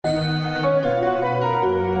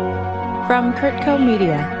from Kurtco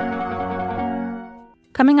Media.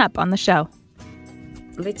 Coming up on the show.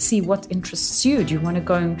 Let's see what interests you. Do you want to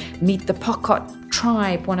go and meet the Pokot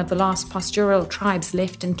tribe, one of the last pastoral tribes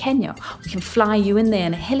left in Kenya? We can fly you in there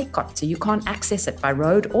in a helicopter. You can't access it by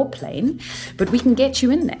road or plane, but we can get you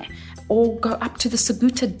in there. Or go up to the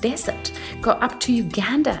Saguta Desert, go up to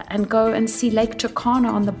Uganda and go and see Lake Turkana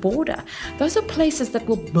on the border. Those are places that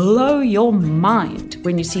will blow your mind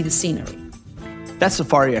when you see the scenery. That's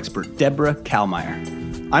safari expert Deborah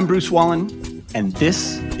Kalmeyer. I'm Bruce Wallen, and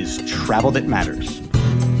this is Travel That Matters.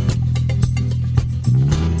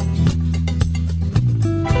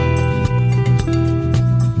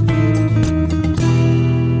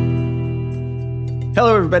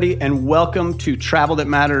 Hello, everybody, and welcome to Travel That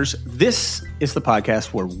Matters. This is the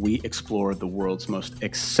podcast where we explore the world's most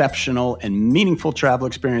exceptional and meaningful travel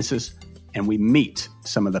experiences, and we meet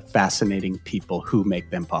some of the fascinating people who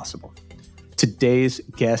make them possible. Today's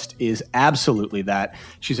guest is absolutely that.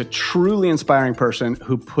 She's a truly inspiring person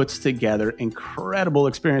who puts together incredible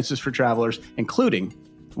experiences for travelers, including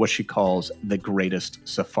what she calls the greatest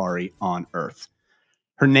safari on earth.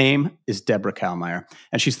 Her name is Deborah Kalmeyer,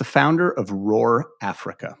 and she's the founder of Roar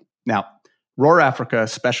Africa. Now, Roar Africa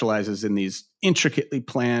specializes in these intricately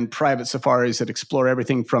planned private safaris that explore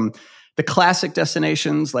everything from the classic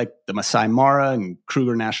destinations like the Masai Mara and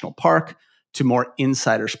Kruger National Park to more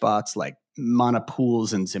insider spots like Mana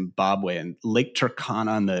Pools in Zimbabwe and Lake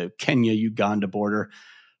Turkana on the Kenya-Uganda border.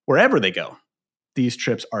 Wherever they go, these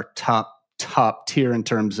trips are top tier in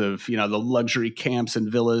terms of, the luxury camps and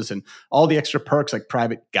villas and all the extra perks like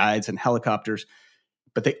private guides and helicopters.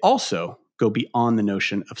 But they also go beyond the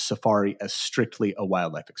notion of safari as strictly a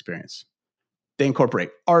wildlife experience. They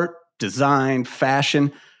incorporate art, design,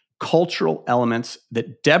 fashion, cultural elements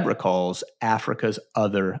that Deborah calls Africa's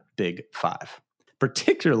other big five.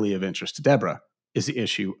 Particularly of interest to Deborah is the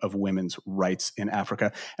issue of women's rights in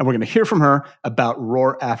Africa. And we're going to hear from her about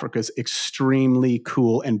Roar Africa's extremely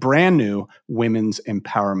cool and brand new women's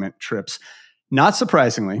empowerment trips. Not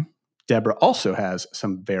surprisingly, Deborah also has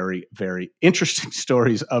some very, very interesting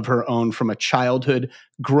stories of her own from a childhood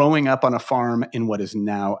growing up on a farm in what is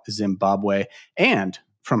now Zimbabwe and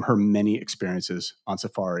from her many experiences on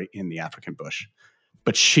safari in the African bush.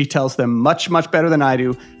 But she tells them much, much better than I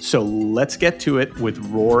do. So let's get to it with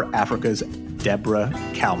Roar Africa's Deborah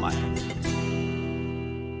Kalmeyer.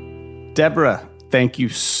 Deborah, thank you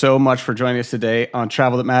so much for joining us today on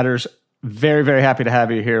Travel That Matters. Very, very happy to have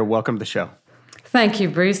you here. Welcome to the show. Thank you,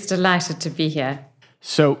 Bruce. Delighted to be here.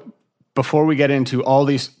 So before we get into all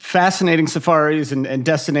these fascinating safaris and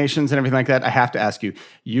destinations and everything like that, I have to ask you,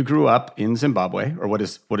 you grew up in Zimbabwe, or what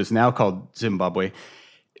is now called Zimbabwe.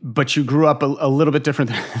 But you grew up a little bit different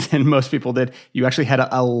than most people did. You actually had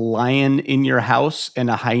a lion in your house and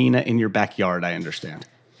a hyena in your backyard, I understand.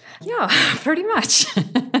 Yeah, pretty much.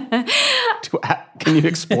 Can you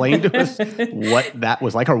explain to us what that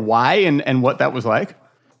was like or why and what that was like?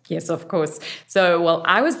 Yes, of course. So,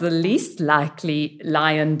 I was the least likely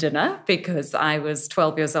lion dinner because I was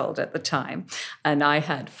 12 years old at the time and I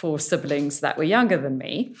had 4 siblings that were younger than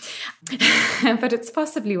me. But it's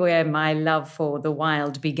possibly where my love for the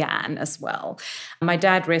wild began as well. My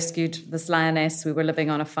dad rescued this lioness. We were living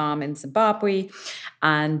on a farm in Zimbabwe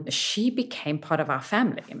and she became part of our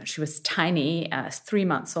family. She was tiny, 3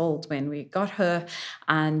 months old when we got her.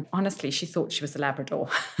 And honestly, she thought she was a Labrador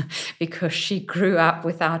because she grew up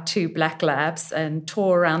with our 2 black labs and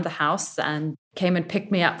tore around the house and came and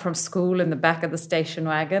picked me up from school in the back of the station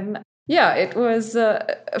wagon. Yeah, it was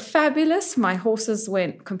fabulous. My horses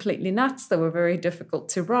went completely nuts. They were very difficult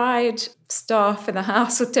to ride. Staff in the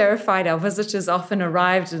house were terrified. Our visitors often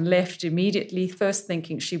arrived and left immediately, first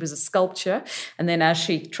thinking she was a sculpture. And then as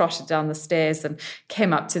she trotted down the stairs and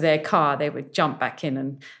came up to their car, they would jump back in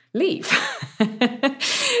and leave.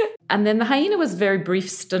 And then the hyena was a very brief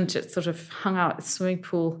stint. It sort of hung out at the swimming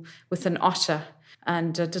pool with an otter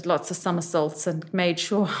and did lots of somersaults and made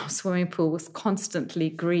sure our swimming pool was constantly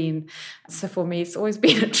green. So for me, it's always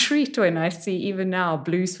been a treat when I see, even now,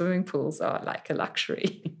 blue swimming pools are like a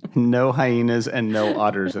luxury. No hyenas and no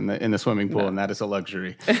otters in the swimming pool, no. And that is a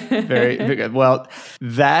luxury. Very, very good. Well,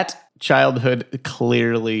 that childhood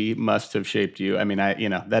clearly must have shaped you. I mean,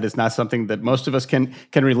 that is not something that most of us can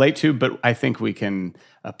relate to, but I think we can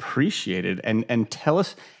appreciate it. And tell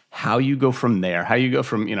us how you go from there, how you go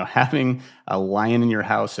from, having a lion in your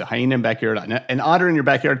house, a hyena in backyard, an otter in your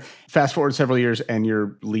backyard, fast forward several years and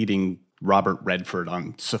you're leading Robert Redford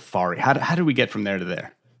on safari. How do we get from there to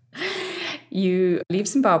there? You leave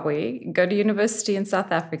Zimbabwe, go to university in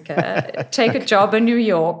South Africa, take a job in New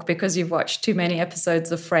York because you've watched too many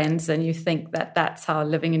episodes of Friends and you think that that's how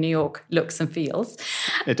living in New York looks and feels.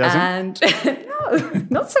 It doesn't? And no,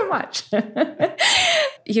 not so much.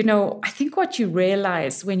 I think what you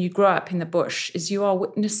realize when you grow up in the bush is you are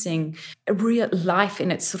witnessing a real life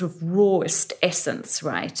in its sort of rawest essence,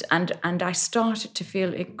 right? And I started to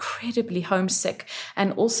feel incredibly homesick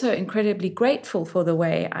and also incredibly grateful for the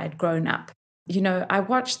way I'd grown up. I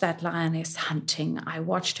watched that lioness hunting. I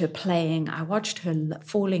watched her playing. I watched her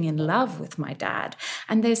falling in love with my dad.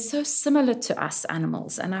 And they're so similar to us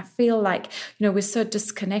animals. And I feel like, we're so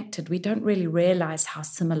disconnected. We don't really realize how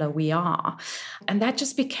similar we are. And that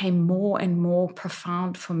just became more and more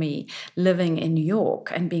profound for me living in New York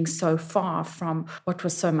and being so far from what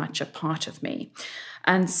was so much a part of me.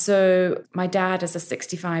 And so my dad, as a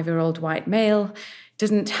 65-year-old white male,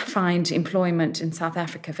 didn't find employment in South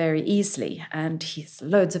Africa very easily. And he's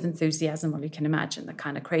loads of enthusiasm. Well, you can imagine the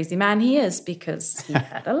kind of crazy man he is because he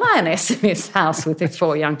had a lioness in his house with his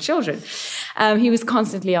 4 young children. He was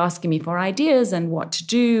constantly asking me for ideas and what to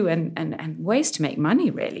do and ways to make money,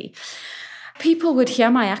 really. People would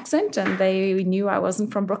hear my accent and they knew I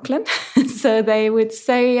wasn't from Brooklyn. So they would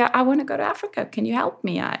say, I want to go to Africa. Can you help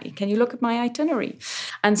me? Can you look at my itinerary?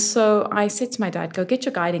 And so I said to my dad, go get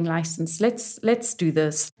your guiding license. Let's do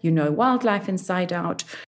this. Wildlife inside out.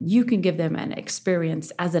 You can give them an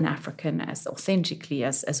experience as an African, as authentically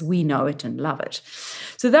as we know it and love it.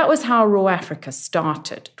 So that was how Raw Africa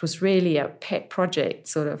started. It was really a pet project,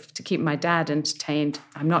 sort of, to keep my dad entertained.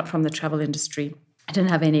 I'm not from the travel industry. I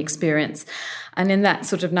didn't have any experience. And in that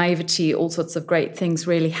sort of naivety, all sorts of great things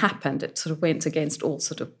really happened. It sort of went against all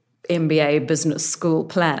sort of MBA business school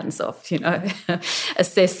plans of,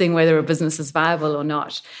 assessing whether a business is viable or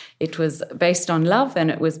not. It was based on love and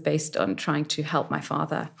it was based on trying to help my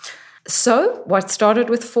father. So what started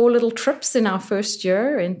with 4 little trips in our first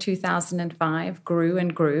year in 2005 grew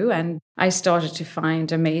and grew. And I started to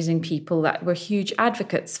find amazing people that were huge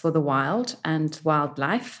advocates for the wild and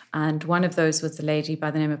wildlife. And one of those was a lady by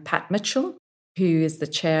the name of Pat Mitchell, who is the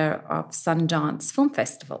chair of Sundance Film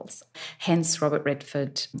Festivals. Hence, Robert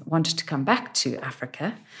Redford wanted to come back to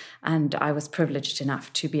Africa. And I was privileged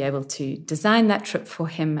enough to be able to design that trip for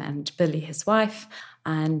him and Billy, his wife.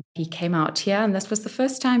 And he came out here, and this was the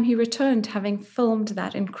first time he returned, having filmed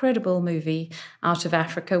that incredible movie out of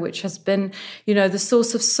Africa, which has been, the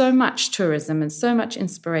source of so much tourism and so much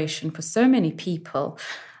inspiration for so many people.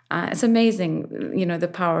 It's amazing, the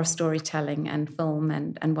power of storytelling and film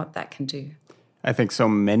and what that can do. I think so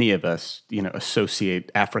many of us,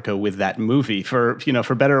 associate Africa with that movie for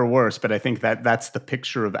better or worse. But I think that's the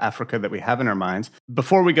picture of Africa that we have in our minds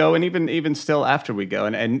before we go, and even still after we go.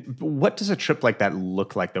 And what does a trip like that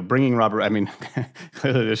look like, though? Bringing Robert,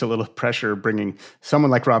 clearly there's a little pressure bringing someone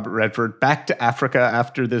like Robert Redford back to Africa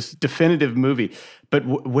after this definitive movie. But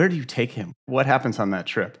where do you take him? What happens on that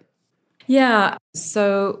trip? Yeah,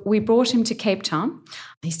 so we brought him to Cape Town.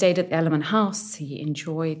 He stayed at the Ellerman House. He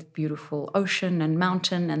enjoyed the beautiful ocean and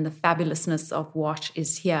mountain and the fabulousness of what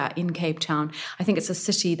is here in Cape Town. I think it's a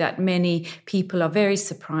city that many people are very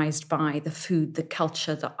surprised by, the food, the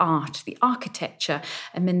culture, the art, the architecture.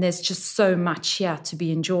 There's just so much here to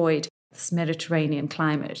be enjoyed. This Mediterranean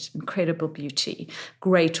climate, incredible beauty,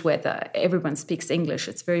 great weather. Everyone speaks English.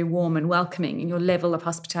 It's very warm and welcoming, and your level of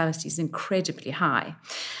hospitality is incredibly high.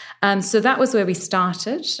 And so that was where we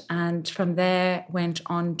started, and from there went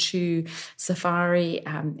on to safari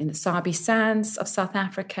in the Sabi Sands of South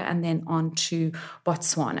Africa, and then on to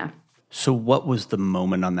Botswana. So what was the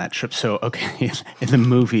moment on that trip? So, okay, in the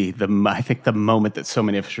movie, I think the moment that so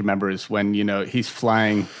many of us remember is when, he's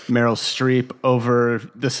flying Meryl Streep over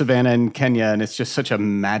the savannah in Kenya, and it's just such a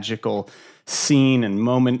magical scene and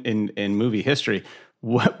moment in movie history.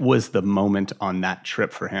 What was the moment on that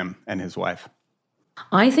trip for him and his wife?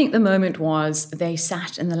 I think the moment was they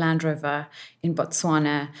sat in the Land Rover in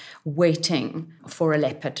Botswana waiting for a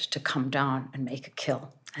leopard to come down and make a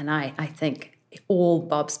kill. And I think all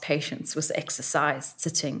Bob's patience was exercised,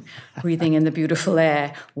 sitting, breathing in the beautiful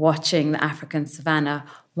air, watching the African savannah,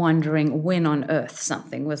 wondering when on earth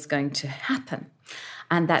something was going to happen.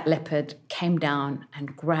 And that leopard came down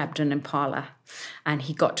and grabbed an impala, and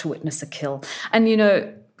he got to witness a kill. And,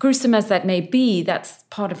 gruesome as that may be, that's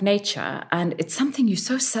part of nature, and it's something you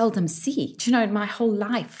so seldom see. In my whole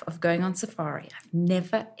life of going on safari, I've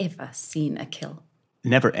never, ever seen a kill.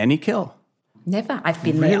 Never any kill? Never. I've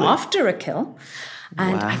been there after a kill.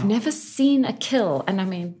 And I've never seen a kill. And I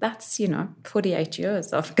mean, that's, 48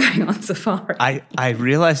 years of going on safari. I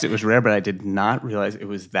realized it was rare, but I did not realize it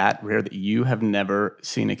was that rare that you have never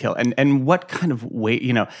seen a kill. And what kind of weight,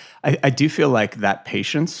 I do feel like that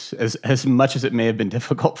patience, as much as it may have been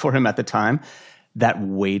difficult for him at the time, that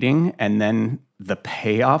waiting and then the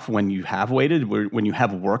payoff when you have waited, when you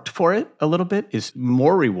have worked for it a little bit, is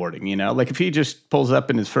more rewarding, Like if he just pulls up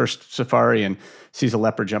in his first safari and sees a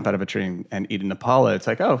leopard jump out of a tree and eat an impala, it's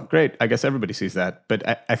like, oh, great, I guess everybody sees that.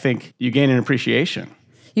 But I think you gain an appreciation.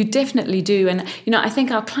 You definitely do. And, I think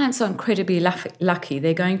our clients are incredibly lucky.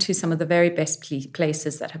 They're going to some of the very best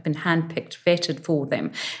places that have been handpicked, vetted for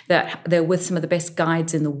them, that they're with some of the best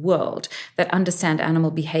guides in the world that understand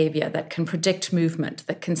animal behavior, that can predict movement,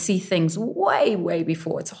 that can see things way, way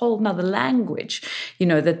before. It's a whole nother language,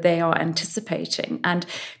 that they are anticipating. And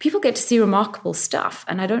people get to see remarkable stuff.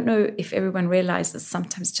 And I don't know if everyone realizes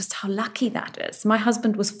sometimes just how lucky that is. My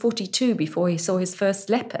husband was 42 before he saw his first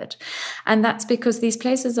leopard. And that's because these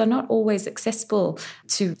places are not always accessible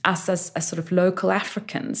to us as sort of local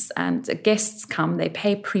Africans. And guests come, they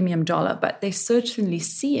pay premium dollar, but they're certainly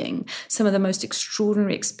seeing some of the most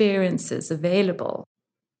extraordinary experiences available.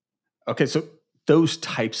 Okay, so those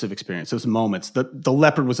types of experiences, those moments, the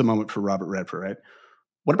leopard was a moment for Robert Redford, right?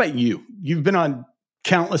 What about you? You've been on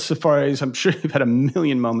countless safaris. I'm sure you've had a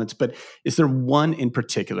million moments, but is there one in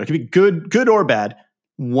particular? It could be good or bad,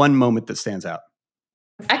 one moment that stands out.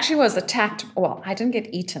 Actually was attacked. Well, I didn't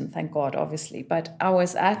get eaten, thank God, obviously, but I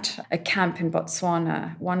was at a camp in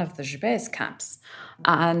Botswana, one of the Jabez camps,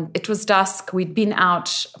 and it was dusk. We'd been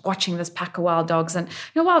out watching this pack of wild dogs, and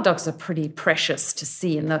wild dogs are pretty precious to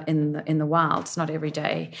see in the wild. It's not every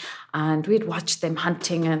day, and we'd watched them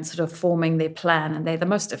hunting and sort of forming their plan, and they're the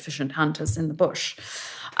most efficient hunters in the bush.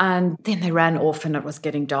 And then they ran off and it was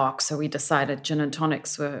getting dark. So we decided gin and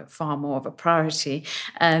tonics were far more of a priority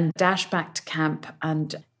and dashed back to camp.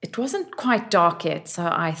 And it wasn't quite dark yet. So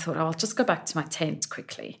I thought, I'll just go back to my tent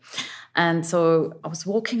quickly. And so I was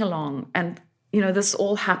walking along and this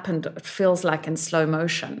all happened, it feels like in slow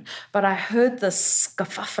motion. But I heard this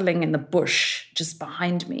scuffling in the bush just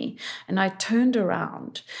behind me. And I turned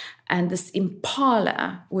around and this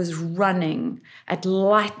impala was running at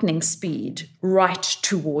lightning speed right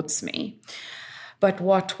towards me. But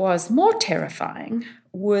what was more terrifying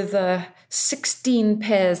were the 16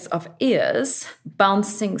 pairs of ears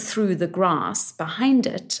bouncing through the grass behind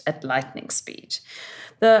it at lightning speed.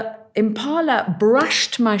 The impala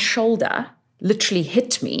brushed my shoulder, literally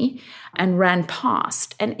hit me and ran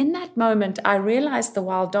past. And in that moment, I realized the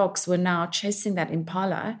wild dogs were now chasing that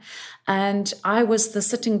impala and I was the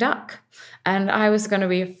sitting duck. And I was going to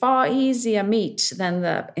be a far easier meat than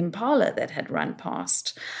the impala that had run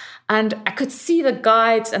past. And I could see the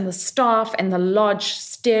guides and the staff and the lodge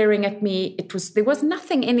staring at me. There was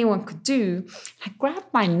nothing anyone could do. I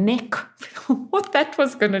grabbed my neck. What that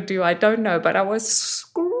was going to do, I don't know. But I was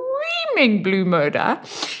screaming blue murder,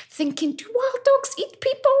 thinking, do wild dogs eat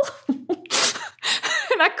people?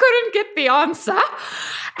 And I couldn't get the answer.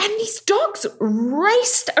 And these dogs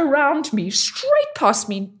raced around me, straight past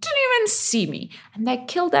me, didn't even see me. And they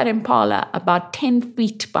killed that impala about 10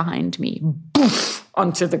 feet behind me, boof,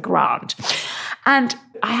 onto the ground. And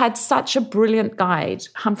I had such a brilliant guide,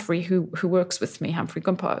 Humphrey, who works with me, Humphrey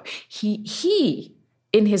Gumpo. He,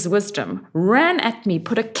 in his wisdom, ran at me,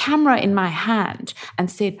 put a camera in my hand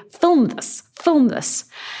and said, film this.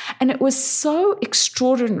 And it was so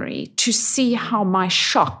extraordinary to see how my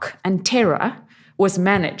shock and terror was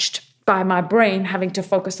managed by my brain having to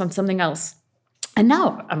focus on something else. And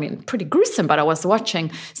now, pretty gruesome, but I was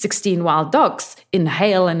watching 16 wild dogs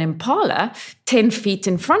inhale an impala 10 feet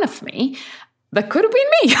in front of me. That could have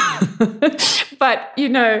been me. But,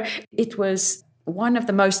 it was one of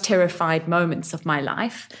the most terrified moments of my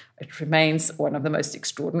life. It remains one of the most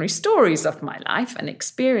extraordinary stories of my life and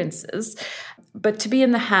experiences. But to be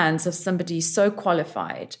in the hands of somebody so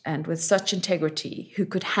qualified and with such integrity who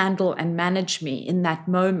could handle and manage me in that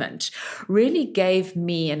moment really gave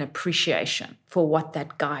me an appreciation for what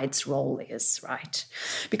that guide's role is, right?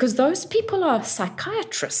 Because those people are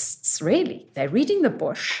psychiatrists, really. They're reading the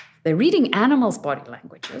bush. They're reading animals' body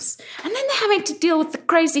languages, and then they're having to deal with the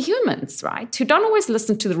crazy humans, right, who don't always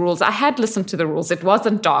listen to the rules. I had listened to the rules. It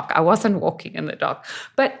wasn't dark. I wasn't walking in the dark.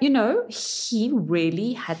 But, he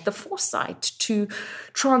really had the foresight to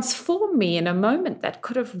transform me in a moment that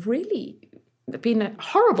could have really been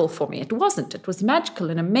horrible for me. It wasn't. It was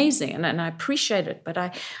magical and amazing, and I appreciate it. But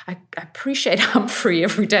I appreciate Humphrey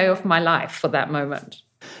every day of my life for that moment.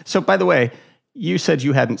 So, by the way, You said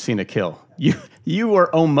you hadn't seen a kill. You were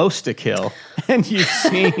almost a kill, and you've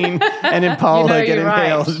seen an impala get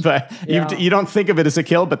impaled. Right. But you don't think of it as a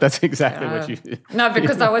kill, but that's exactly what you did. No,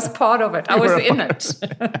 because I was part of it. I was in it.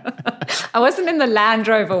 I wasn't in the Land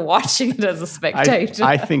Rover watching it as a spectator.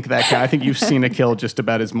 I think you've seen a kill just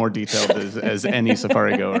about as more detailed as any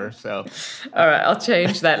safari goer. So, all right, I'll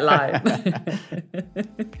change that line.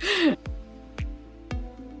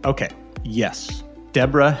 Okay. Yes.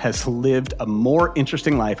 Deborah has lived a more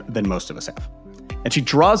interesting life than most of us have. And she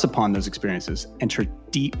draws upon those experiences and her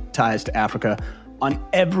deep ties to Africa on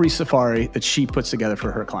every safari that she puts together for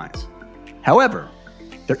her clients. However,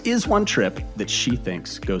 there is one trip that she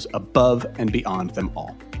thinks goes above and beyond them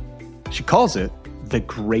all. She calls it the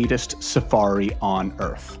greatest safari on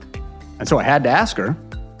earth. And so I had to ask her,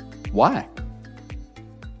 why?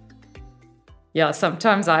 Yeah,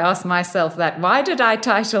 sometimes I ask myself that. Why did I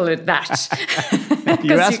title it that?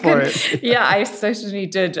 You asked for it. Yeah, I certainly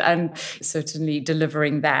did. And certainly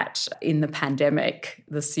delivering that in the pandemic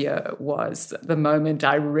this year was the moment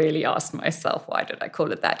I really asked myself, why did I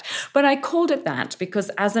call it that? But I called it that because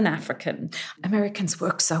as an African, Americans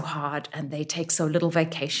work so hard and they take so little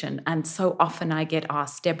vacation. And so often I get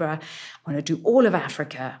asked, Deborah, I want to do all of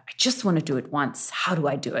Africa. I just want to do it once. How do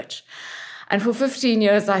I do it? And for 15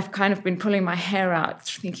 years, I've kind of been pulling my hair out,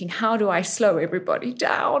 thinking, how do I slow everybody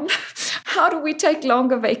down? How do we take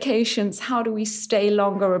longer vacations? How do we stay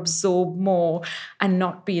longer, absorb more, and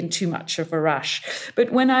not be in too much of a rush?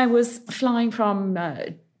 But when I was flying from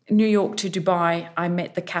New York to Dubai, I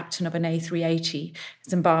met the captain of an A380,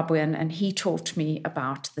 Zimbabwean, and he taught me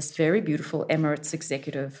about this very beautiful Emirates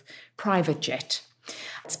Executive private jet.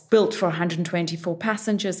 It's built for 124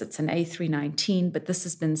 passengers. It's an A319, but this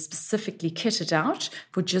has been specifically kitted out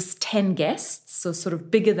for just 10 guests, so sort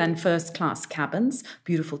of bigger than first-class cabins,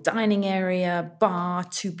 beautiful dining area, bar,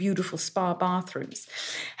 2 beautiful spa bathrooms.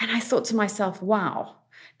 And I thought to myself, wow,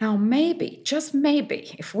 now maybe, just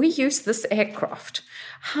maybe, if we use this aircraft,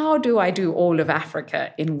 how do I do all of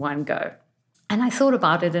Africa in one go? And I thought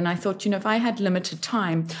about it and I thought, if I had limited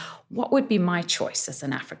time, what would be my choice as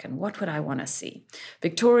an African? What would I want to see?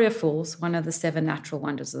 Victoria Falls, one of the 7 natural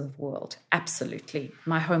wonders of the world. Absolutely.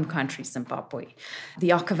 My home country, Zimbabwe.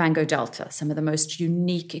 The Okavango Delta, some of the most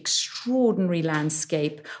unique, extraordinary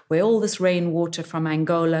landscape where all this rainwater from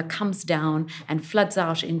Angola comes down and floods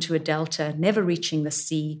out into a delta, never reaching the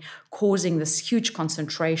sea, causing this huge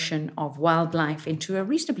concentration of wildlife into a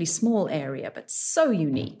reasonably small area, but so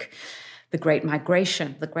unique. The Great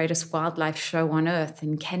Migration, the greatest wildlife show on earth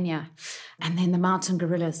in Kenya, and then the mountain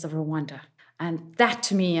gorillas of Rwanda. And that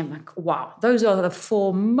to me, I'm like, wow, those are the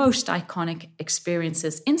 4 most iconic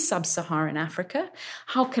experiences in sub-Saharan Africa.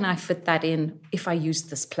 How can I fit that in if I use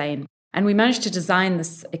this plane? And we managed to design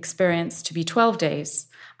this experience to be 12 days.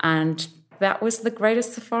 And that was the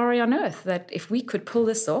greatest safari on earth, that if we could pull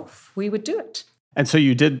this off, we would do it. And so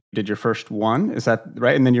you did your first one, is that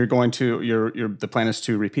right? And then you're going to, the plan is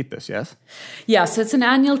to repeat this, yes? Yeah, so it's an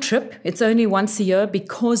annual trip. It's only once a year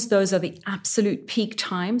because those are the absolute peak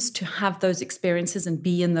times to have those experiences and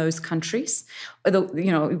be in those countries. Although,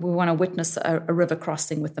 we want to witness a river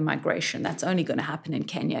crossing with the migration. That's only going to happen in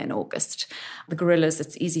Kenya in August. The gorillas,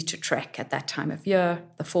 it's easy to trek at that time of year.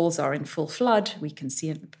 The falls are in full flood. We can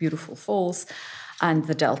see beautiful falls. And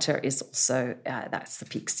the delta is also, that's the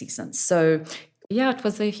peak season. So yeah,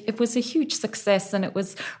 it was a huge success, and it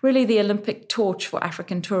was really the Olympic torch for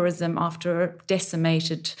African tourism after a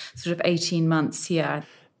decimated sort of 18 months here.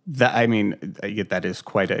 That is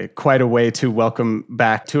quite a way to welcome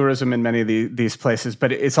back tourism in many of these places.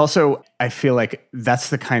 But it's also, I feel like that's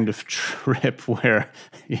the kind of trip where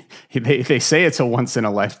they say it's a once in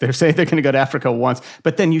a life. They say they're going to go to Africa once,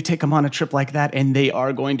 but then you take them on a trip like that and they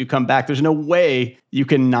are going to come back. There's no way you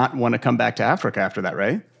can not want to come back to Africa after that,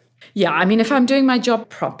 right? Yeah, if I'm doing my job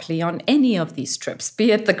properly on any of these trips,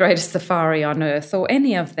 be it the greatest safari on earth or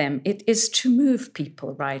any of them, it is to move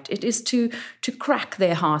people, right? It is to crack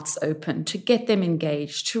their hearts open, to get them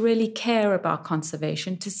engaged, to really care about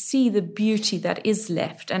conservation, to see the beauty that is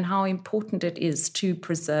left and how important it is to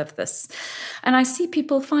preserve this. And I see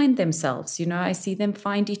people find themselves, I see them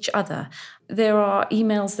find each other. There are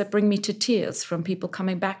emails that bring me to tears from people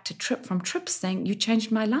coming back from trips saying, you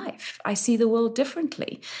changed my life. I see the world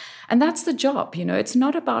differently. And that's the job, It's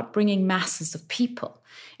not about bringing masses of people.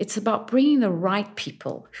 It's about bringing the right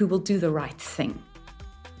people who will do the right thing.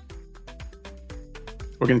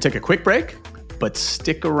 We're going to take a quick break, but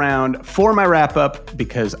stick around for my wrap-up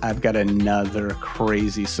because I've got another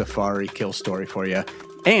crazy safari kill story for you.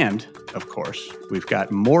 And, of course, we've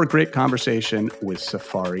got more great conversation with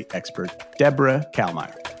safari expert Deborah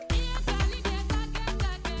Kalmeyer.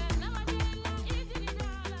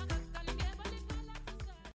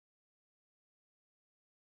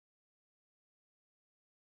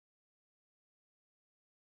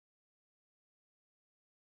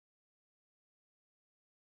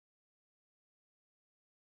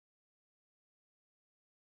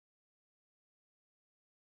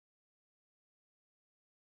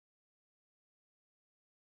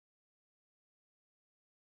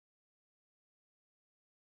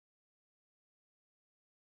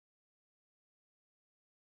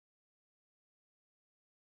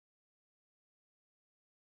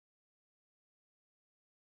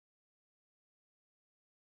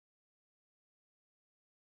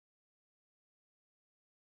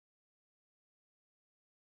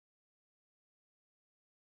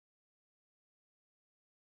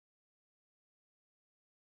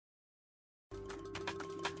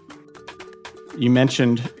 You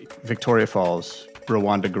mentioned Victoria Falls,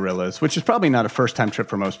 Rwanda gorillas, which is probably not a first-time trip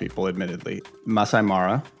for most people, admittedly. Masai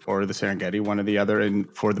Mara, or the Serengeti, one or the other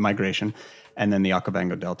for the migration, and then the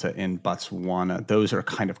Okavango Delta in Botswana. Those are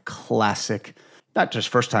kind of classic, not just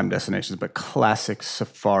first-time destinations, but classic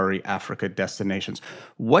safari Africa destinations.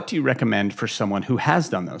 What do you recommend for someone who has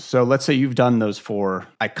done those? So let's say you've done those 4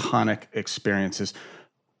 iconic experiences.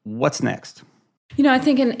 What's next? I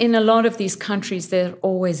think in a lot of these countries, there are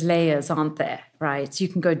always layers, aren't there, right? You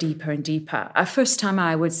can go deeper and deeper. First time,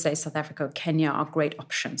 I would say South Africa or Kenya are great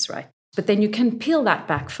options, right? But then you can peel that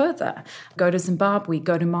back further. Go to Zimbabwe,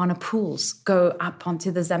 go to Mana Pools, go up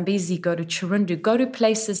onto the Zambezi, go to Chirundu, go to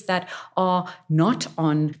places that are not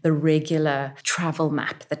on the regular travel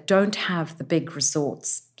map, that don't have the big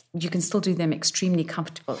resorts. You can still do them extremely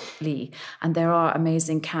comfortably. And there are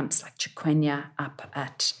amazing camps like Chikwenya up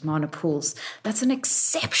at Mana Pools. That's an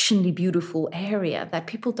exceptionally beautiful area that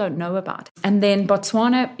people don't know about. And then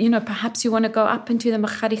Botswana, perhaps you want to go up into the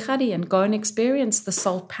Makgadikgadi and go and experience the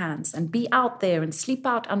salt pans and be out there and sleep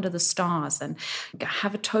out under the stars and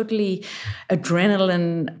have a totally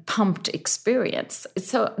adrenaline-pumped experience.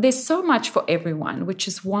 So there's so much for everyone, which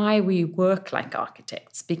is why we work like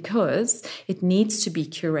architects, because it needs to be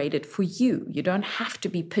curated for you. You don't have to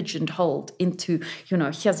be pigeonholed into,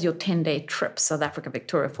 here's your 10-day trip, South Africa,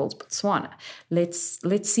 Victoria Falls, Botswana. Let's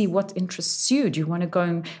see what interests you. Do you want to go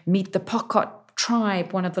and meet the Pokot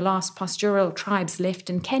tribe, one of the last pastoral tribes left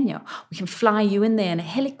in Kenya? We can fly you in there in a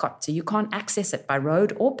helicopter. You can't access it by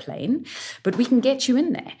road or plane, but we can get you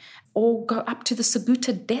in there. Or go up to the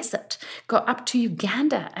Suguta Desert, go up to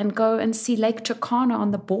Uganda and go and see Lake Turkana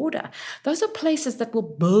on the border. Those are places that will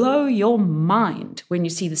blow your mind when you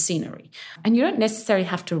see the scenery. And you don't necessarily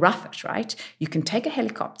have to rough it, right? You can take a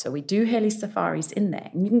helicopter. We do heli safaris in there.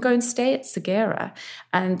 And you can go and stay at Segera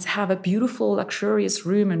and have a beautiful, luxurious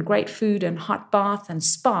room and great food and hot bath and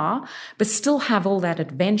spa, but still have all that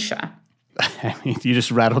adventure. I mean, you just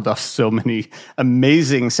rattled off so many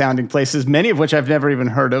amazing sounding places, many of which I've never even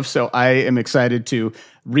heard of. So I am excited to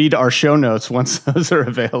read our show notes once those are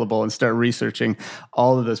available and start researching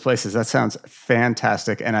all of those places. That sounds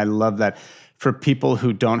fantastic. And I love that for people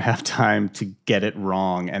who don't have time to get it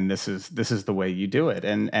wrong. And this is the way you do it.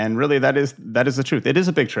 And really that is the truth. It is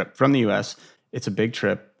a big trip from the US. It's a big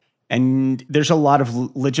trip. And there's a lot of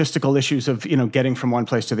logistical issues of, getting from one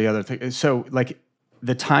place to the other. So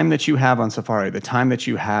the time that you have on safari, the time that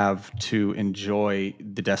you have to enjoy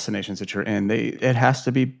the destinations that you're in, it has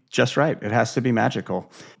to be just right. It has to be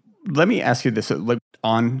magical. Let me ask you this,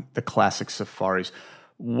 on the classic safaris,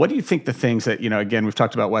 what do you think the things that, again, we've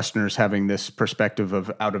talked about Westerners having this perspective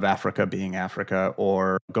of out of Africa being Africa,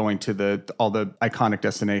 or going to all the iconic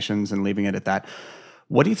destinations and leaving it at that.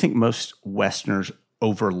 What do you think most Westerners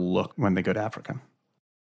overlook when they go to Africa?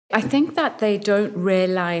 I think that they don't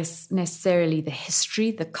realize necessarily the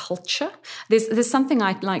history, the culture. There's something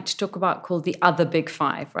I'd like to talk about called the other big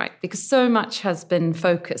 5, right? Because so much has been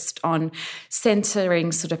focused on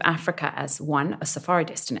centering sort of Africa as a safari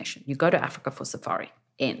destination. You go to Africa for safari,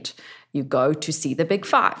 end. You go to see the big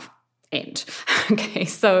 5. End. Okay,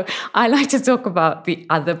 so I like to talk about the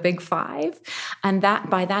other big 5. And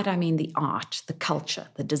by that I mean the art, the culture,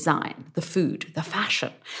 the design, the food, the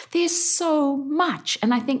fashion. There's so much.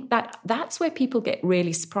 And I think that's where people get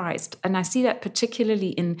really surprised. And I see that particularly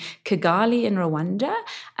in Kigali in Rwanda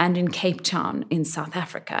and in Cape Town in South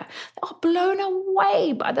Africa. They are blown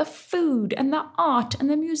away by the food and the art and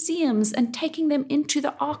the museums, and taking them into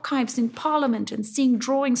the archives in Parliament and seeing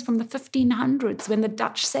drawings from the 1500s when the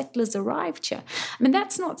Dutch settlers arrived here. I mean,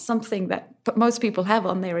 that's not something that most people have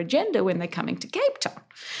on their agenda when they're coming to Cape Town.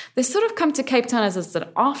 They sort of come to Cape Town as a sort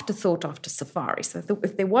of afterthought after safari. So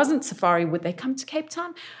if there wasn't safari, would they come to Cape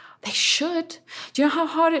Town? They should. Do you know how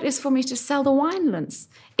hard it is for me to sell the winelands?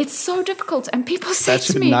 It's so difficult. And people say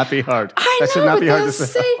to me... That should not be hard. That should not be hard to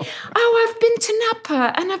say, I've been to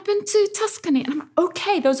Napa and I've been to Tuscany. And I'm like,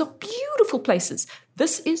 okay, those are beautiful places.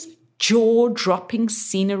 This is jaw-dropping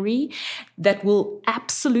scenery that will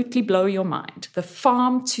absolutely blow your mind. The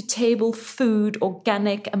farm-to-table food,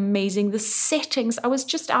 organic, amazing. The settings. I was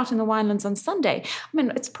just out in the winelands on Sunday. I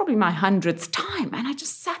mean, it's probably my 100th time. And I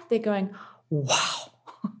just sat there going, wow.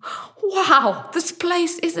 Wow, this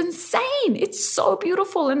place is insane. It's so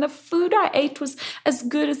beautiful. And the food I ate was as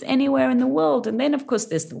good as anywhere in the world. And then, of course,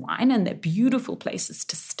 there's the wine and they're beautiful places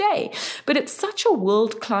to stay. But it's such a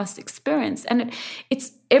world-class experience. And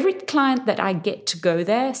it's every client that I get to go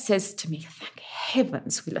there says to me, thank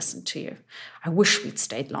heavens we listened to you. I wish we'd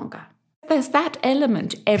stayed longer. There's that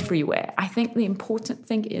element everywhere. I think the important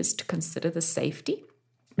thing is to consider the safety,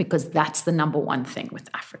 because that's the number one thing with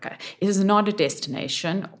Africa. It is not a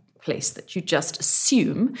destination place that you just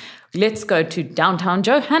assume, let's go to downtown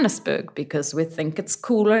Johannesburg because we think it's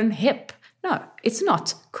cool and hip. No, it's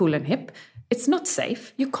not cool and hip. It's not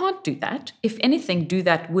safe. You can't do that. If anything, do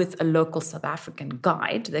that with a local South African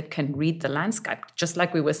guide that can read the landscape. Just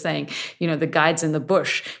like we were saying, the guides in the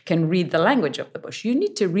bush can read the language of the bush. You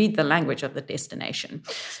need to read the language of the destination.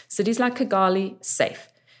 Cities like Kigali, safe.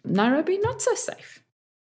 Nairobi, not so safe.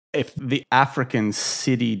 If the African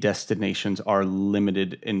city destinations are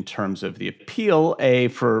limited in terms of the appeal, A,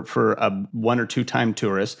 for a 1 or 2 time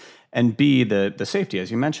tourist, and B, the safety,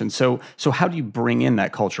 as you mentioned. So how do you bring in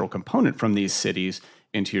that cultural component from these cities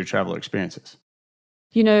into your traveler experiences?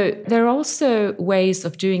 There are also ways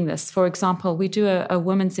of doing this. For example, we do a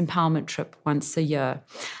women's empowerment trip once a year.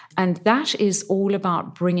 And that is all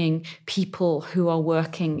about bringing people who are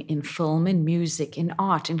working in film, in music, in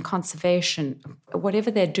art, in conservation,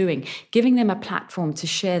 whatever they're doing, giving them a platform to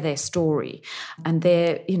share their story and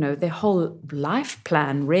their whole life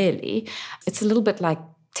plan, really. It's a little bit like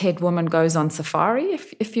Ted Woman goes on safari,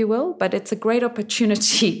 if you will, but it's a great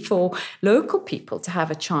opportunity for local people to have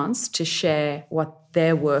a chance to share what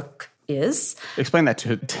their work is. Explain that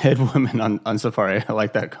to Ted Woman on safari. I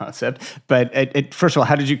like that concept. But first of all,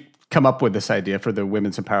 how did you come up with this idea for the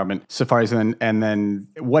women's empowerment safaris? And then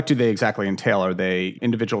what do they exactly entail? Are they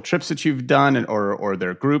individual trips that you've done or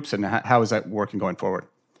they're groups? And how is that working going forward?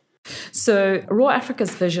 So Raw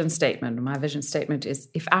Africa's vision statement, my vision statement is,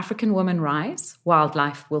 if African women rise,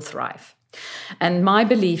 wildlife will thrive. And my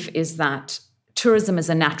belief is that tourism is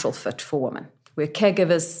a natural fit for women. We're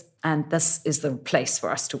caregivers, and this is the place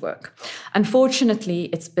for us to work. Unfortunately,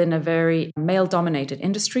 it's been a very male-dominated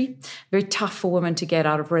industry, very tough for women to get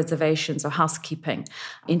out of reservations or housekeeping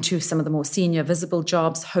into some of the more senior visible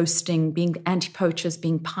jobs, hosting, being anti-poachers,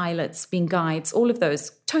 being pilots, being guides, all of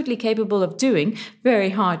those totally capable of doing,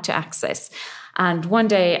 very hard to access. And one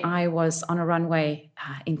day I was on a runway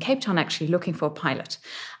in Cape Town actually looking for a pilot.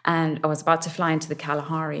 And I was about to fly into the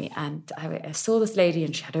Kalahari, and I saw this lady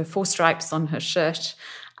and she had her 4 stripes on her shirt.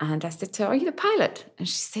 And I said to her, "Are you the pilot?" And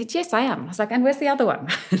she said, "Yes, I am." I was like, "And where's the other one?"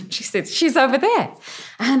 And she said, "She's over there."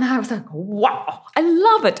 And I was like, wow, I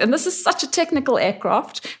love it. And this is such a technical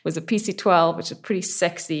aircraft. It was a PC-12, which is a pretty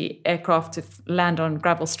sexy aircraft to land on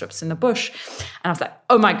gravel strips in the bush. And I was like,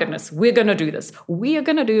 oh my goodness, we're going to do this. We are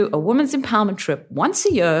going to do a women's empowerment trip once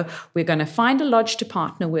a year. We're going to find a lodge to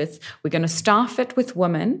partner with. We're going to staff it with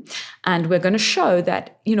women. And we're going to show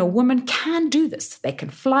that, women can do this. They can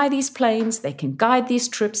fly these planes. They can guide these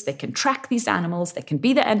trips. They can track these animals. They can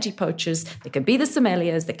be the anti-poachers. They can be the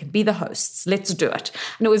sommeliers. They can be the hosts. Let's do it.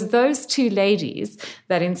 And it was those 2 ladies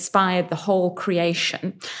that inspired the whole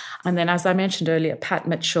creation. And then, as I mentioned earlier, Pat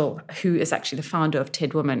Mitchell, who is actually the founder of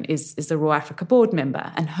Ted Woman, is a Raw Africa board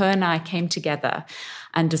member. And her and I came together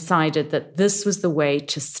and decided that this was the way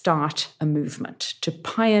to start a movement, to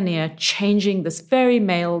pioneer changing this very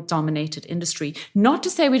male-dominated industry. Not to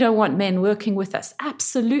say we don't want men working with us.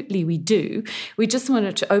 Absolutely we do. We just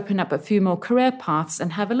wanted to open up a few more career paths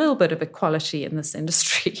and have a little bit of equality in this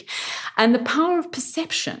industry. And the power of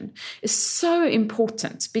perception is so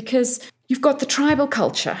important because you've got the tribal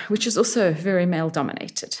culture, which is also very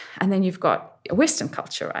male-dominated. And then you've got a Western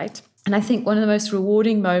culture, right? And I think one of the most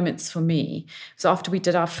rewarding moments for me was after we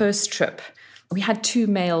did our first trip. We had 2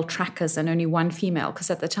 male trackers and only 1 female, because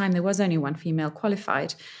at the time there was only 1 female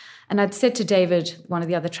qualified. And I'd said to David, one of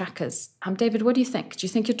the other trackers, David, what do you think? Do you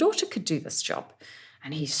think your daughter could do this job?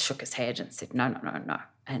 And he shook his head and said, no.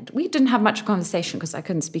 And we didn't have much conversation because I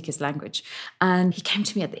couldn't speak his language. And he came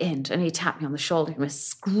to me at the end and he tapped me on the shoulder and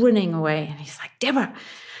was grinning away. And he's like, Deborah,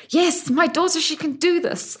 yes, my daughter, she can do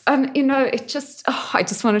this. And, it just, I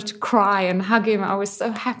just wanted to cry and hug him. I was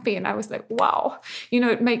so happy. And I was like, wow,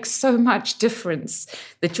 it makes so much difference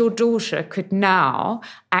that your daughter could now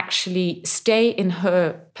actually stay in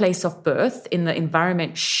her place of birth, in the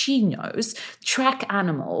environment she knows, track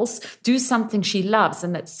animals, do something she loves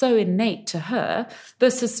and that's so innate to her,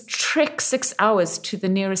 versus trek 6 hours to the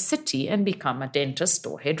nearest city and become a dentist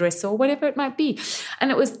or hairdresser or whatever it might be.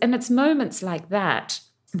 And it's moments like that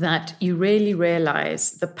you really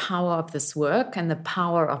realize the power of this work and the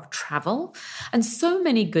power of travel. And so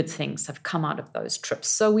many good things have come out of those trips.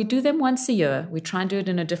 So we do them once a year. We try and do it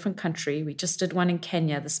in a different country. We just did one in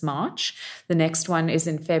Kenya this March. The next one is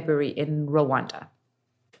in February in Rwanda.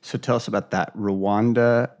 So tell us about that.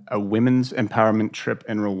 Rwanda, a women's empowerment trip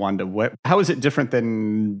in Rwanda. How is it different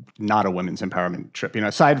than not a women's empowerment trip?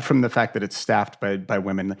 Aside from the fact that it's staffed by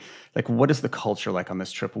women, like what is the culture like on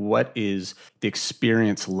this trip? What is the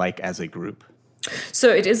experience like as a group? So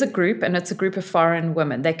it is a group, and it's a group of foreign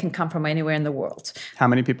women. They can come from anywhere in the world. How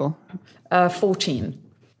many people? 14.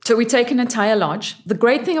 So we take an entire lodge. The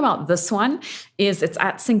great thing about this one is it's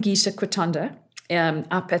at Singita Quitonda,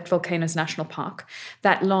 up at Volcanoes National Park.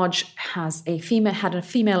 That lodge had a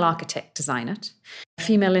female architect design it, a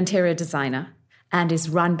female interior designer, and is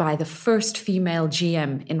run by the first female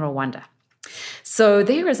GM in Rwanda. So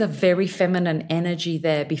there is a very feminine energy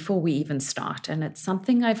there before we even start. And it's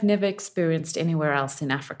something I've never experienced anywhere else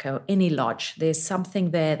in Africa or any lodge. There's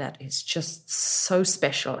something there that is just so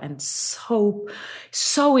special and so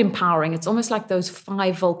empowering. It's almost like those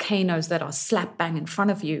 5 volcanoes that are slap bang in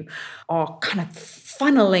front of you are kind of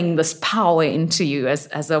funneling this power into you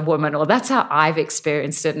as a woman, or that's how I've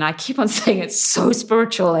experienced it. And I keep on saying it's so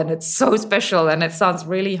spiritual and it's so special, and it sounds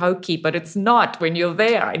really hokey, but it's not. When you're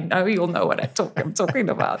there, I know you'll know what I'm talking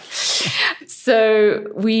about. So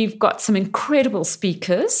we've got some incredible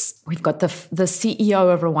speakers. We've got the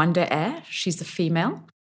CEO of Rwanda Air. She's a female.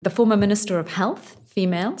 The former Minister of Health,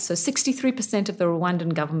 female. So 63% of the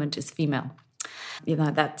Rwandan government is female.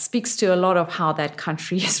 That speaks to a lot of how that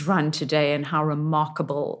country is run today and how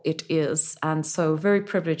remarkable it is. And so very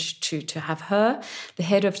privileged to have her. The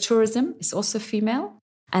head of tourism is also female.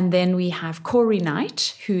 And then we have Corey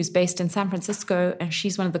Knight, who's based in San Francisco, and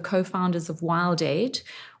she's one of the co-founders of Wild Aid,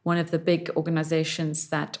 one of the big organizations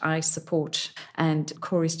that I support. And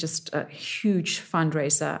Corey's just a huge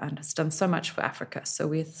fundraiser and has done so much for Africa. So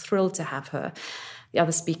we're thrilled to have her. The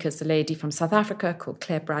other speaker is a lady from South Africa called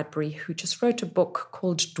Claire Bradbury, who just wrote a book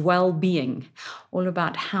called Dwell Being, all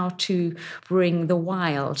about how to bring the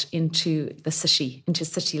wild into the city, into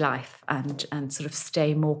city life, and sort of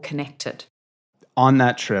stay more connected. On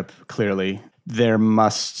that trip, clearly, there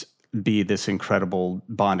must be this incredible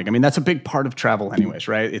bonding. I mean, that's a big part of travel anyways,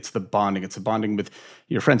 right? It's the bonding. It's the bonding with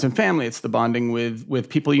your friends and family. It's the bonding with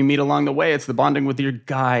people you meet along the way. It's the bonding with your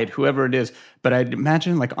guide, whoever it is. But I'd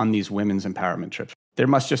imagine like on these women's empowerment trips, there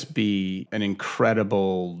must just be an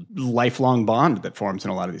incredible lifelong bond that forms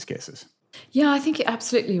in a lot of these cases. Yeah, I think you're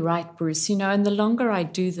absolutely right, Bruce. And the longer I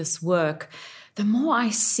do this work, the more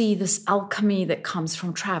I see this alchemy that comes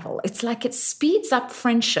from travel. It's like it speeds up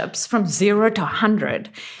friendships from 0 to 100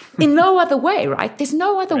 in no other way, right? There's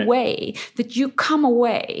no other way that you come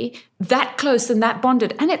away that close and that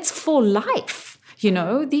bonded, and it's for life.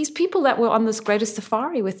 These people that were on this greatest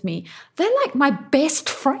safari with me, they're like my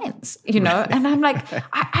best friends, and I'm like,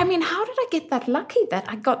 I mean, how did I get that lucky that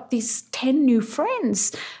I got these 10 new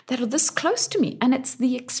friends that are this close to me? And it's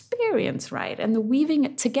the experience, right? And the weaving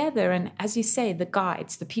it together. And as you say, the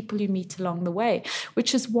guides, the people you meet along the way,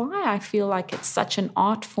 which is why I feel like it's such an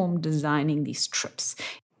art form designing these trips.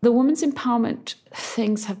 The women's empowerment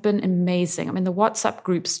things have been amazing. I mean, the WhatsApp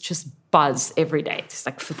groups just buzz every day. It's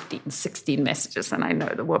like 15, 16 messages, and I know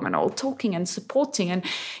the women are all talking and supporting, and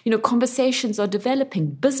conversations are developing,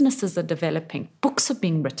 businesses are developing, books are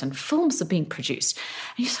being written, films are being produced,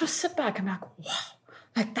 and you sort of sit back and be like, wow,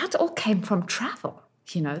 like that all came from travel.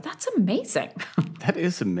 That's amazing. That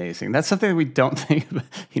is amazing. That's something we don't think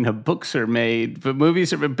about. Books are made, but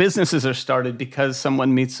businesses are started because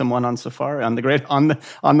someone meets someone on safari, on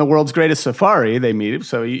the world's greatest safari. They meet.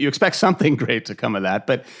 So you expect something great to come of that.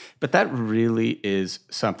 But that really is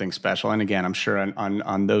something special. And again, I'm sure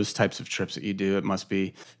on those types of trips that you do, it must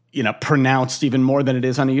be pronounced even more than it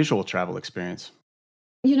is on a usual travel experience.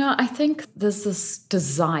 I think there's this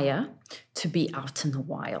desire to be out in the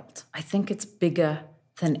wild. I think it's bigger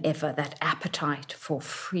than ever, that appetite for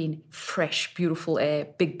free, fresh, beautiful air,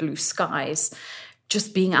 big blue skies,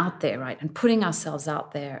 just being out there, right, and putting ourselves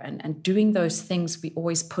out there and doing those things we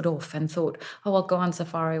always put off and thought, oh, I'll go on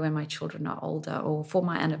safari when my children are older or for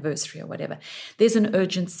my anniversary or whatever. There's an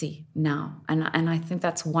urgency now, and I think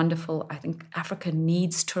that's wonderful. I think Africa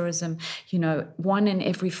needs tourism. 1 in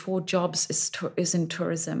every 4 jobs is in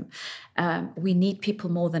tourism. We need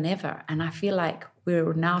people more than ever, and I feel like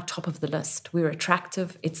we're now top of the list. We're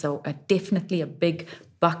attractive. It's definitely a big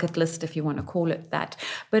bucket list, if you want to call it that.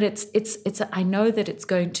 But I know that it's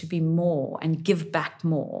going to be more and give back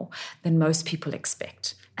more than most people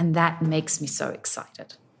expect. And that makes me so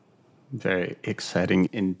excited. Very exciting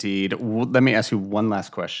indeed. Let me ask you one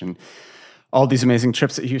last question. All these amazing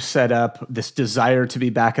trips that you set up, this desire to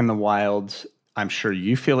be back in the wild, I'm sure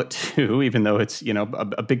you feel it too, even though it's,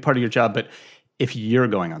 a big part of your job. But if you're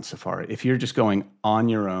going on safari, if you're just going on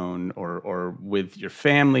your own or with your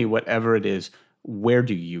family, whatever it is, where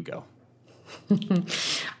do you go?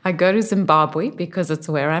 I go to Zimbabwe because it's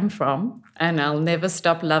where I'm from, and I'll never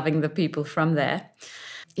stop loving the people from there.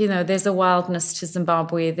 There's a wildness to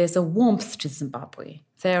Zimbabwe. There's a warmth to Zimbabwe.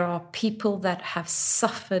 There are people that have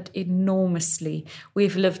suffered enormously.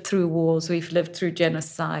 We've lived through wars. We've lived through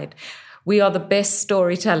genocide. we are the best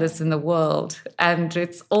storytellers in the world. And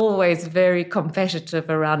it's always very competitive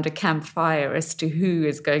around a campfire as to who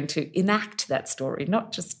is going to enact that story,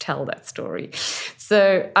 not just tell that story.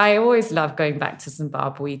 So I always love going back to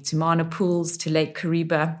Zimbabwe, to Mana Pools, to Lake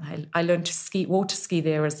Kariba. I learned to water ski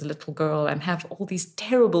there as a little girl and have all these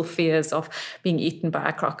terrible fears of being eaten by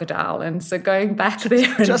a crocodile. And so going back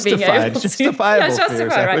there and being able to... Justifiable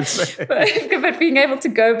fears, right? But being able to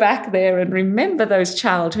go back there and remember those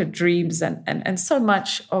childhood dreams and so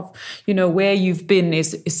much of, where you've been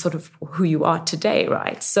is sort of who you are today,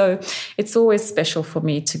 right? So it's always special for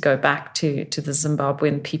me to go back to the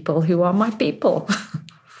Zimbabwean people who are my people.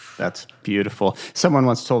 That's beautiful. Someone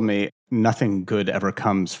once told me nothing good ever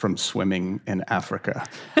comes from swimming in Africa.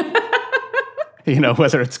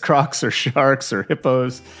 Whether it's crocs or sharks or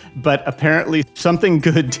hippos. But apparently something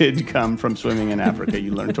good did come from swimming in Africa.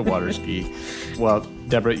 You learned to water ski. Well,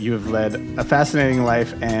 Deborah, you have led a fascinating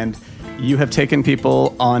life and you have taken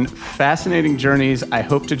people on fascinating journeys. I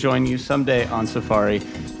hope to join you someday on safari.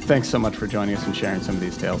 Thanks so much for joining us and sharing some of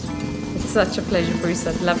these tales. It's such a pleasure, Bruce.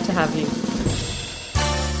 I'd love to have you.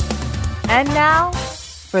 And now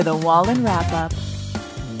for the Wallen Wrap-Up.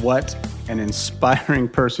 What an inspiring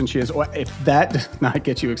person she is. If that does not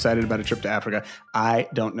get you excited about a trip to Africa, I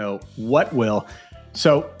don't know what will.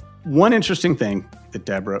 So one interesting thing that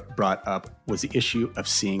Deborah brought up was the issue of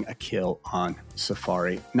seeing a kill on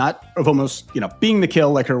safari. Not of almost, being the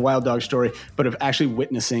kill like her wild dog story, but of actually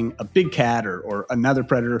witnessing a big cat or another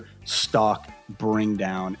predator stalk, bring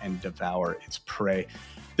down, and devour its prey.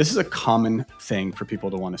 This is a common thing for people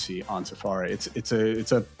to want to see on safari.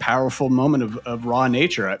 It's a powerful moment of raw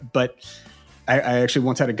nature. But I actually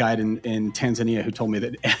once had a guide in Tanzania who told me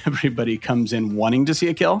that everybody comes in wanting to see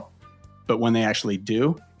a kill, but when they actually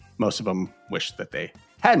do, most of them wish that they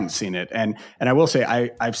hadn't seen it. And I will say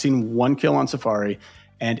I've seen one kill on safari,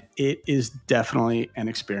 and it is definitely an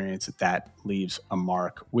experience that leaves a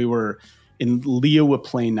mark. We were in Liuwa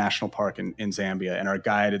Plain National Park in Zambia, and our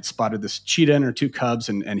guide had spotted this cheetah and her two cubs,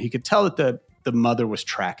 and he could tell that the mother was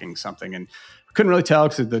tracking something, and couldn't really tell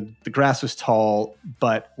because the grass was tall,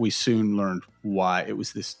 but we soon learned why. It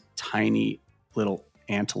was this tiny little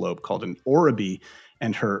antelope called an oribi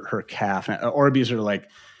and her calf. And oribis are like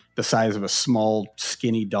the size of a small,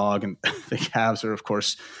 skinny dog, and the calves are, of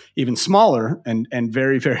course, even smaller and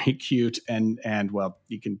very, very cute. And well,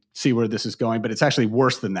 you can see where this is going, but it's actually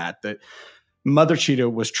worse than that. That Mother cheetah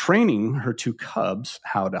was training her two cubs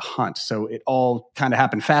how to hunt. So it all kind of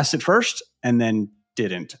happened fast at first and then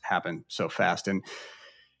didn't happen so fast. And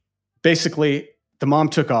basically, the mom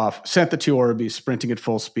took off, sent the two oribis sprinting at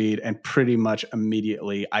full speed, and pretty much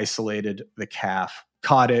immediately isolated the calf,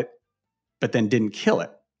 caught it, but then didn't kill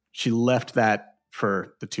it. She left that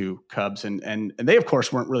for the two cubs. And they, of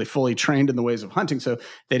course, weren't really fully trained in the ways of hunting, so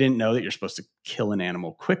they didn't know that you're supposed to kill an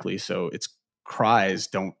animal quickly. So its cries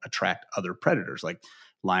don't attract other predators like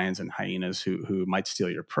lions and hyenas who might steal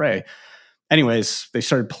your prey. Anyways, they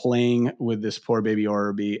started playing with this poor baby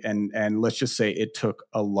oribi, and let's just say it took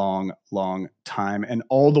a long, long time. And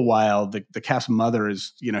all the while, the calf's mother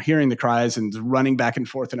is, hearing the cries and running back and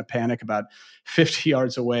forth in a panic about 50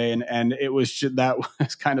 yards away. And it was that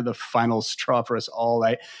was kind of the final straw for us all.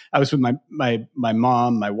 I was with my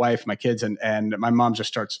mom, my wife, my kids, and my mom just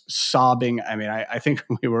starts sobbing. I mean, I think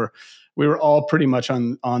we were all pretty much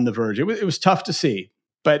on the verge. It was tough to see,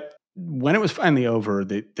 but when it was finally over,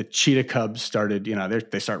 the cheetah cubs started,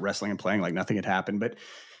 they start wrestling and playing like nothing had happened, but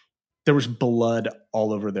there was blood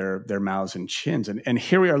all over their mouths and chins. And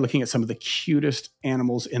here we are looking at some of the cutest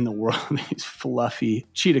animals in the world, these fluffy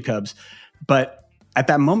cheetah cubs. But at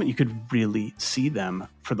that moment, you could really see them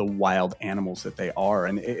for the wild animals that they are.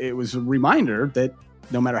 And it was a reminder that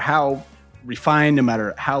no matter how refined, no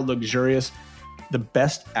matter how luxurious, the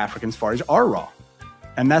best African safaris are raw.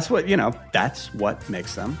 And that's what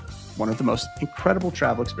makes them one of the most incredible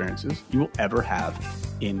travel experiences you will ever have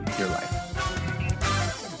in your life.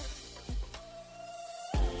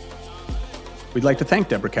 We'd like to thank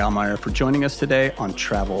Deborah Kallmeyer for joining us today on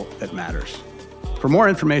Travel That Matters. For more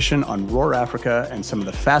information on Roar Africa and some of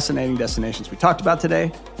the fascinating destinations we talked about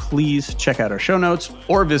today, please check out our show notes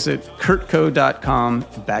or visit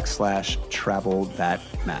kurtco.com/travel that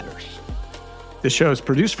matters. This show is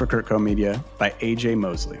produced for Kurtco Media by AJ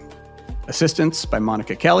Mosley. Assistance by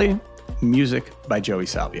Monica Kelly. Music by Joey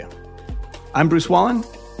Salvia. I'm Bruce Wallen,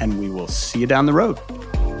 and we will see you down the road.